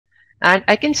And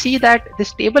I can see that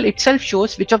this table itself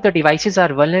shows which of the devices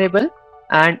are vulnerable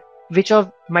and which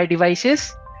of my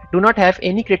devices do not have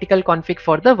any critical config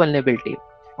for the vulnerability.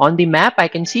 On the map, I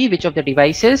can see which of the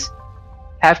devices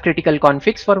have critical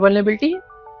configs for vulnerability.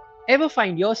 Ever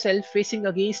find yourself racing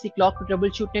against the clock to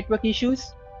troubleshoot network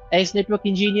issues? As network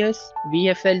engineers, we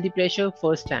have felt the pressure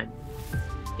firsthand.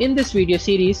 In this video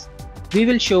series, we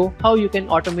will show how you can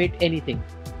automate anything,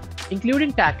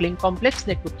 including tackling complex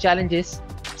network challenges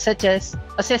such as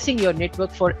assessing your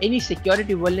network for any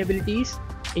security vulnerabilities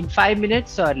in 5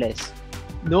 minutes or less.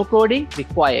 No coding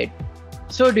required.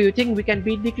 So do you think we can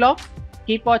beat the clock?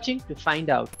 Keep watching to find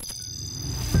out.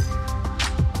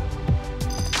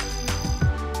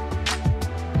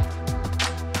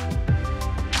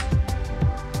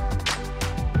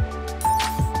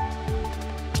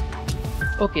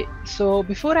 Okay, so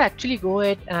before I actually go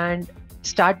ahead and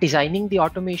start designing the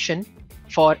automation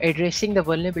for addressing the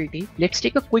vulnerability, let's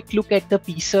take a quick look at the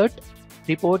PSIRT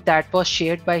report that was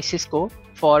shared by Cisco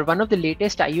for one of the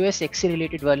latest IOSXE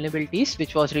related vulnerabilities,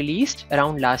 which was released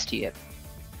around last year.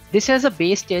 This has a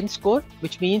base 10 score,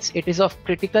 which means it is of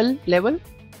critical level.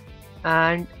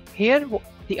 And here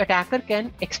the attacker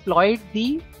can exploit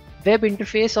the web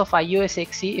interface of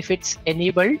IOSXE if it's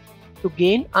enabled to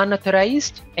gain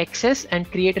unauthorized access and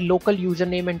create a local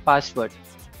username and password.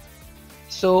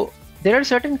 So there are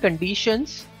certain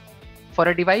conditions for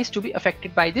a device to be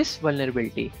affected by this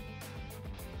vulnerability.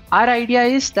 Our idea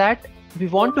is that we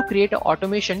want to create an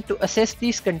automation to assess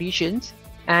these conditions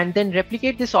and then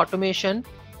replicate this automation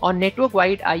on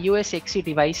network-wide IOSXE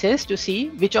devices to see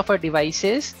which of our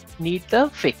devices need the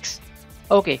fix.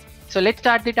 Okay, so let's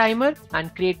start the timer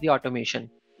and create the automation.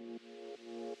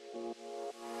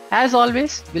 As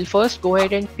always, we'll first go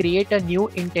ahead and create a new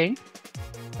intent,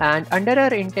 and under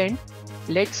our intent,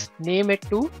 let's name it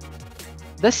to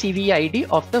the CVID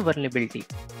of the vulnerability.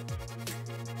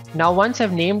 Now once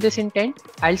I've named this intent,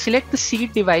 I'll select the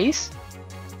seed device.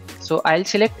 So I'll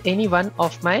select any one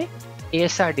of my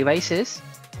ASR devices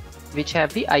which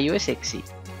have the IOSXE.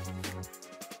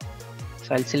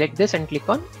 So I'll select this and click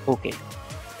on OK.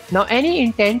 Now any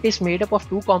intent is made up of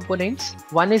two components.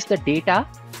 One is the data,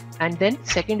 and then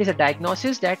second is a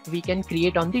diagnosis that we can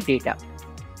create on the data.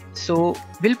 So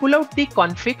we'll pull out the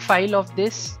config file of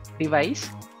this device.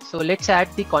 So let's add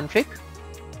the config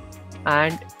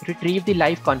and retrieve the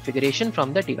live configuration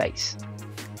from the device.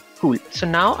 Cool. So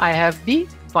now I have the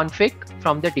config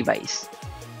from the device.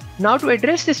 Now to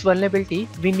address this vulnerability,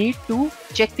 we need to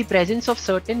check the presence of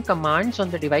certain commands on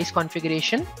the device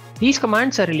configuration. These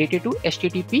commands are related to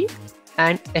HTTP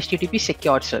and HTTP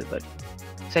secure server.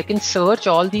 So I can search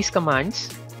all these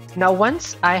commands. Now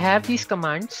once I have these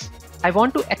commands, I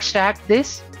want to extract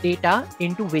this data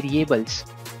into variables.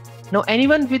 Now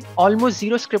anyone with almost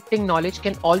zero scripting knowledge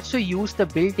can also use the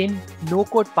built-in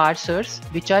no-code parsers,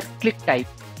 which are click type.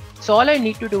 So all I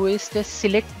need to do is just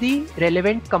select the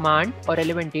relevant command or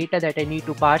relevant data that I need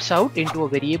to parse out into a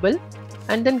variable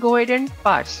and then go ahead and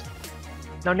parse.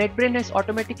 Now NetBrain has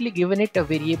automatically given it a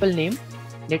variable name.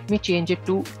 Let me change it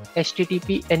to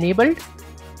HTTP enabled.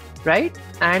 Right,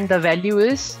 and the value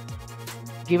is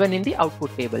given in the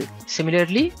output table.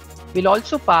 Similarly, we'll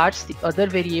also parse the other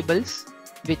variables,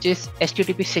 which is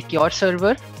HTTP secure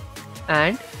server,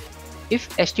 and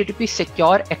if HTTP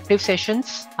secure active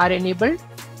sessions are enabled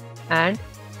and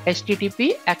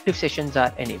HTTP active sessions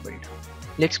are enabled.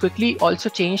 Let's quickly also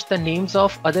change the names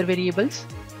of other variables.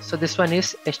 So this one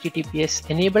is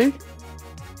HTTPS enabled,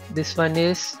 this one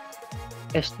is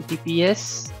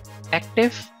HTTPS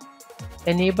active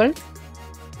enabled,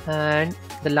 and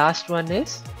the last one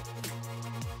is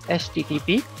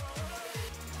HTTP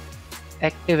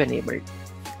active enabled.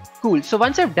 Cool. So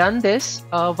once I've done this,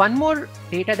 one more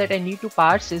data that I need to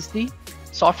parse is the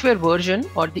software version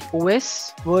or the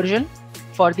OS version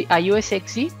for the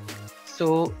IOSXE.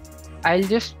 So I'll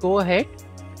just go ahead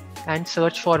and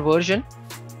search for version,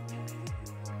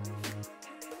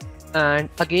 and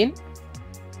again,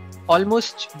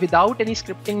 almost without any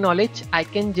scripting knowledge, I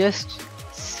can just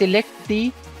select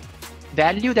the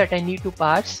value that I need to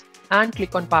parse and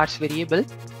click on parse variable,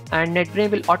 and NetBrain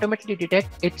will automatically detect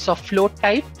it's of float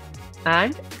type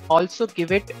and also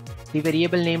give it the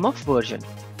variable name of version.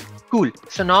 Cool.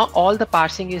 So now all the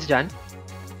parsing is done.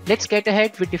 Let's get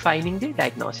ahead with defining the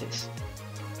diagnosis.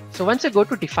 So once I go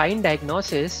to define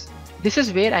diagnosis, this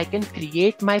is where I can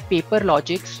create my paper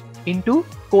logics into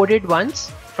coded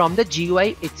ones from the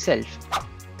GUI itself.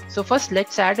 So first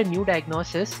let's add a new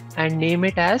diagnosis and name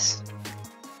it as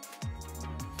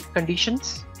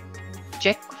conditions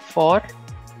check for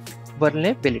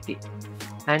vulnerability,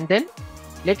 and then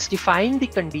let's define the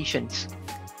conditions.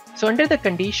 So under the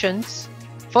conditions,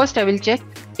 First, I will check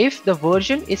if the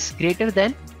version is greater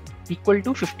than equal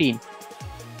to 15.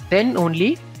 Then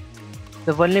only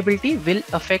the vulnerability will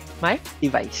affect my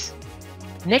device.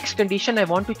 Next condition I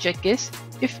want to check is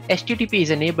if HTTP is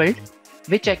enabled,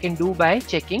 which I can do by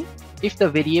checking if the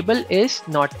variable is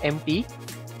not empty.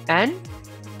 And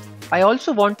I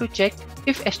also want to check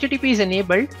if HTTP is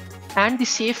enabled and the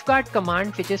safeguard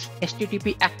command, which is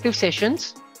HTTP active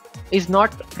sessions, is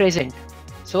not present.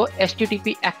 So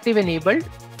HTTP active enabled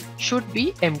should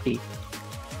be empty.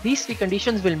 These three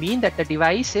conditions will mean that the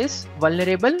device is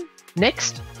vulnerable.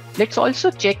 Next, let's also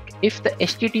check if the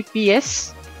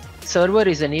HTTPS server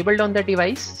is enabled on the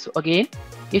device. So again,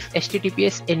 if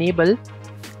HTTPS enable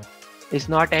is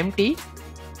not empty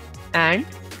and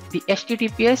the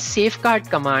HTTPS safeguard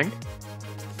command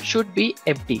should be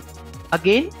empty.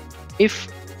 Again, if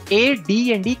A,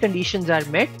 D and D conditions are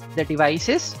met, the device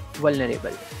is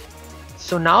vulnerable.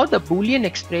 So now the Boolean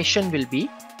expression will be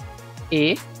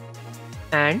A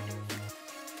and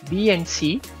B and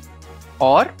C,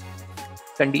 or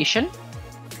condition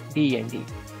D and D.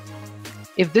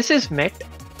 If this is met,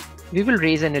 we will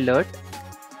raise an alert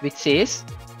which says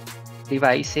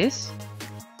device is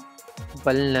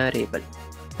vulnerable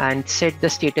and set the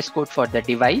status code for the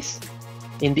device.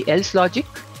 In the else logic,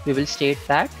 we will state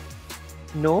that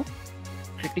no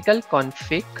critical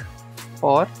config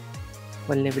or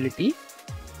vulnerability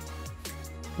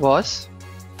was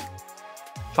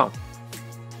found,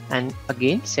 and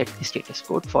again set the status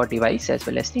code for device as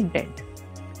well as the intent.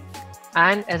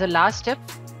 And as a last step,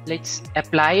 let's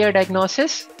apply a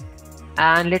diagnosis,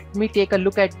 and let me take a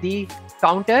look at the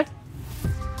counter.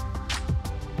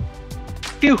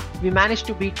 Phew, we managed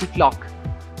to beat the clock.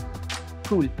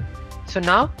 Cool. So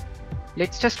now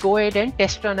let's just go ahead and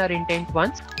test run our intent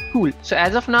once. Cool. So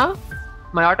as of now,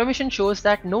 my automation shows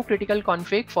that no critical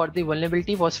config for the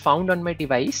vulnerability was found on my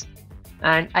device,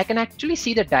 and I can actually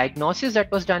see the diagnosis that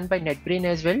was done by NetBrain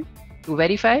as well to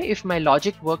verify if my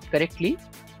logic worked correctly.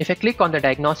 If I click on the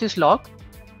diagnosis log,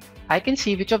 I can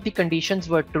see which of the conditions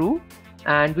were true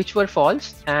and which were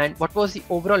false, and what was the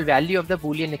overall value of the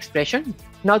Boolean expression.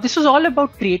 Now this was all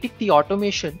about creating the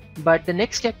automation, but the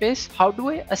next step is how do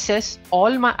I assess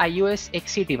all my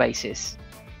IOSXE devices.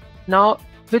 Now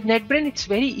with NetBrain, it's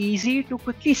very easy to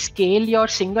quickly scale your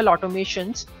single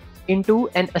automations into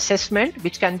an assessment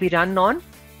which can be run on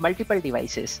multiple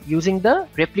devices using the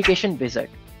replication wizard.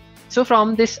 So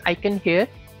from this icon here,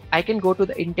 I can go to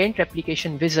the intent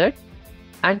replication wizard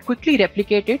and quickly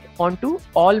replicate it onto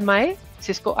all my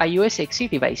Cisco IOSXE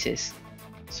devices.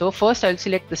 So first I'll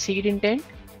select the seed intent,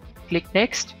 click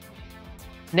next.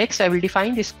 Next I will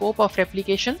define the scope of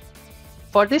replication.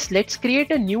 For this, let's create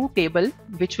a new table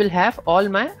which will have all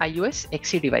my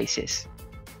IOSXE devices.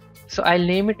 So I'll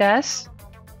name it as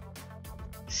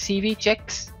CV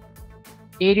checks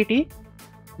ADT.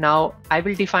 Now I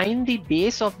will define the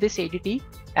base of this ADT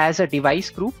as a device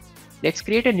group. Let's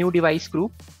create a new device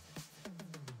group.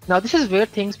 Now this is where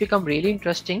things become really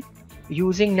interesting.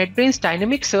 Using NetBrain's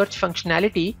dynamic search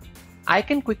functionality, I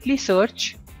can quickly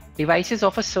search devices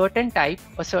of a certain type,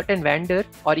 a certain vendor,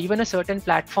 or even a certain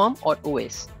platform or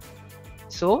OS.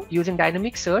 So using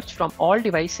dynamic search from all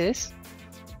devices,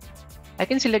 I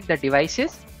can select the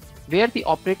devices where the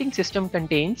operating system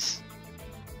contains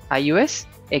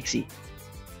IOSXE.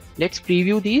 Let's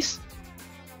preview these.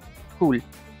 Cool.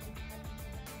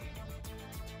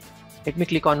 Let me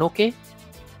click on OK.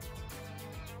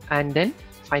 And then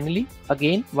finally,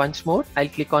 again, once more, I'll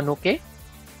click on OK.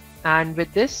 And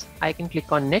with this, I can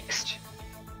click on next.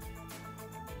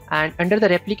 And under the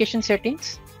replication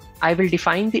settings, I will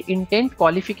define the intent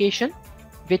qualification,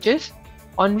 which is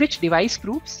on which device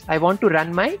groups I want to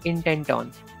run my intent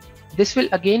on. This will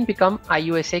again become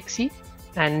IOSXE.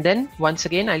 And then once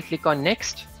again, I'll click on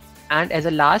next. And as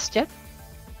a last step,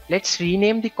 let's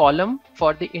rename the column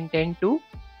for the intent to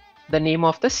the name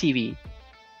of the CVE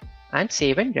and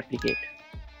save and replicate.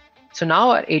 So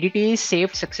now our ADT is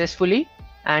saved successfully,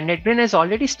 and NetBrain has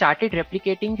already started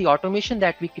replicating the automation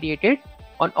that we created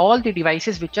on all the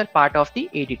devices which are part of the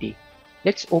ADT.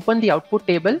 Let's open the output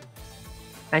table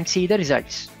and see the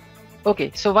results.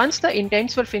 Okay, so once the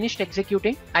intents were finished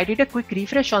executing, I did a quick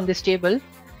refresh on this table,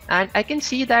 and I can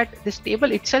see that this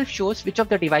table itself shows which of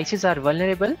the devices are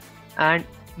vulnerable and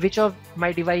which of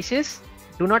my devices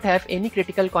do not have any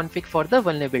critical config for the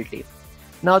vulnerability.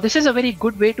 Now this is a very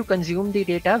good way to consume the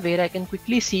data, where I can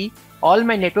quickly see all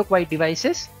my network-wide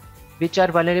devices which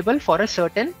are vulnerable for a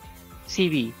certain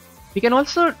CVE. We can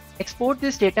also export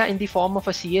this data in the form of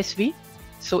a CSV.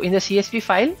 So in the CSV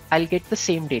file, I'll get the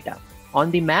same data. On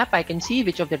the map, I can see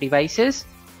which of the devices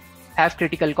have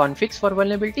critical configs for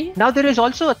vulnerability. Now there is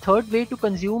also a third way to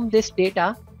consume this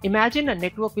data. Imagine a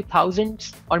network with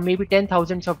thousands or maybe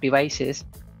 10,000s of devices.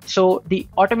 So the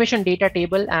automation data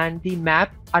table and the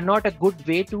map are not a good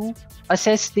way to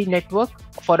assess the network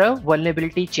for a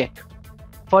vulnerability check.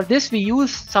 For this, we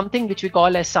use something which we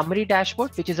call as summary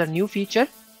dashboard, which is a new feature.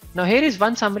 Now here is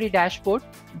one summary dashboard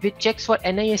which checks for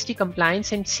NIST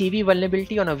compliance and CV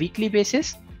vulnerability on a weekly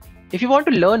basis. If you want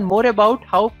to learn more about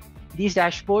how these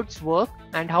dashboards work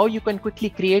and how you can quickly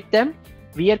create them,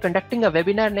 we are conducting a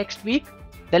webinar next week.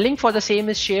 The link for the same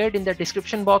is shared in the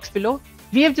description box below.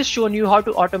 We have just shown you how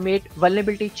to automate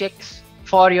vulnerability checks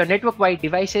for your network-wide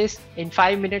devices in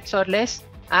 5 minutes or less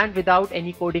and without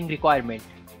any coding requirement.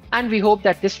 And we hope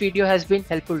that this video has been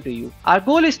helpful to you. Our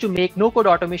goal is to make no-code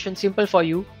automation simple for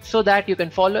you so that you can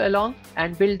follow along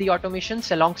and build the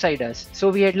automations alongside us.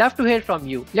 So we'd love to hear from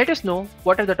you. Let us know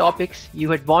what are the topics you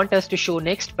would want us to show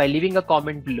next by leaving a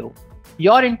comment below.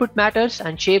 Your input matters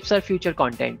and shapes our future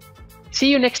content.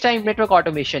 See you next time, network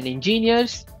automation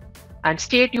engineers, and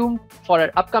stay tuned for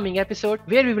our upcoming episode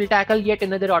where we will tackle yet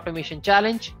another automation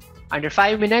challenge under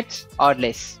 5 minutes or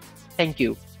less. Thank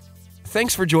you.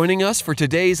 Thanks for joining us for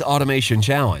today's automation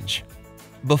challenge.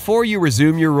 Before you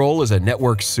resume your role as a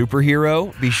network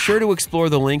superhero, be sure to explore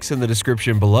the links in the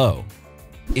description below.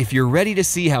 If you're ready to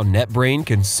see how NetBrain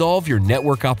can solve your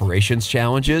network operations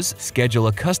challenges, schedule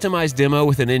a customized demo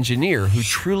with an engineer who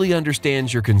truly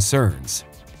understands your concerns.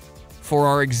 For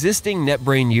our existing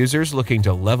NetBrain users looking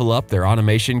to level up their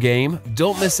automation game,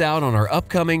 don't miss out on our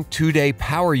upcoming 2-day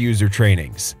power user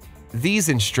trainings. These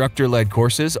instructor-led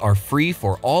courses are free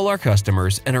for all our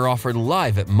customers and are offered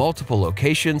live at multiple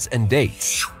locations and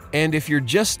dates. And if you're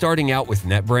just starting out with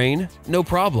NetBrain, no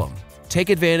problem. Take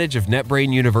advantage of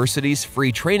NetBrain University's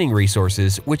free training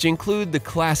resources, which include the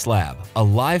Class Lab, a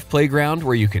live playground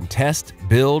where you can test,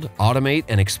 build, automate,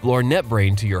 and explore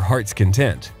NetBrain to your heart's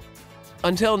content.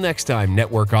 Until next time,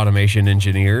 network automation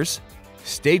engineers,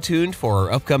 stay tuned for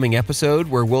our upcoming episode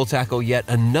where we'll tackle yet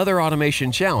another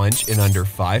automation challenge in under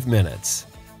 5 minutes.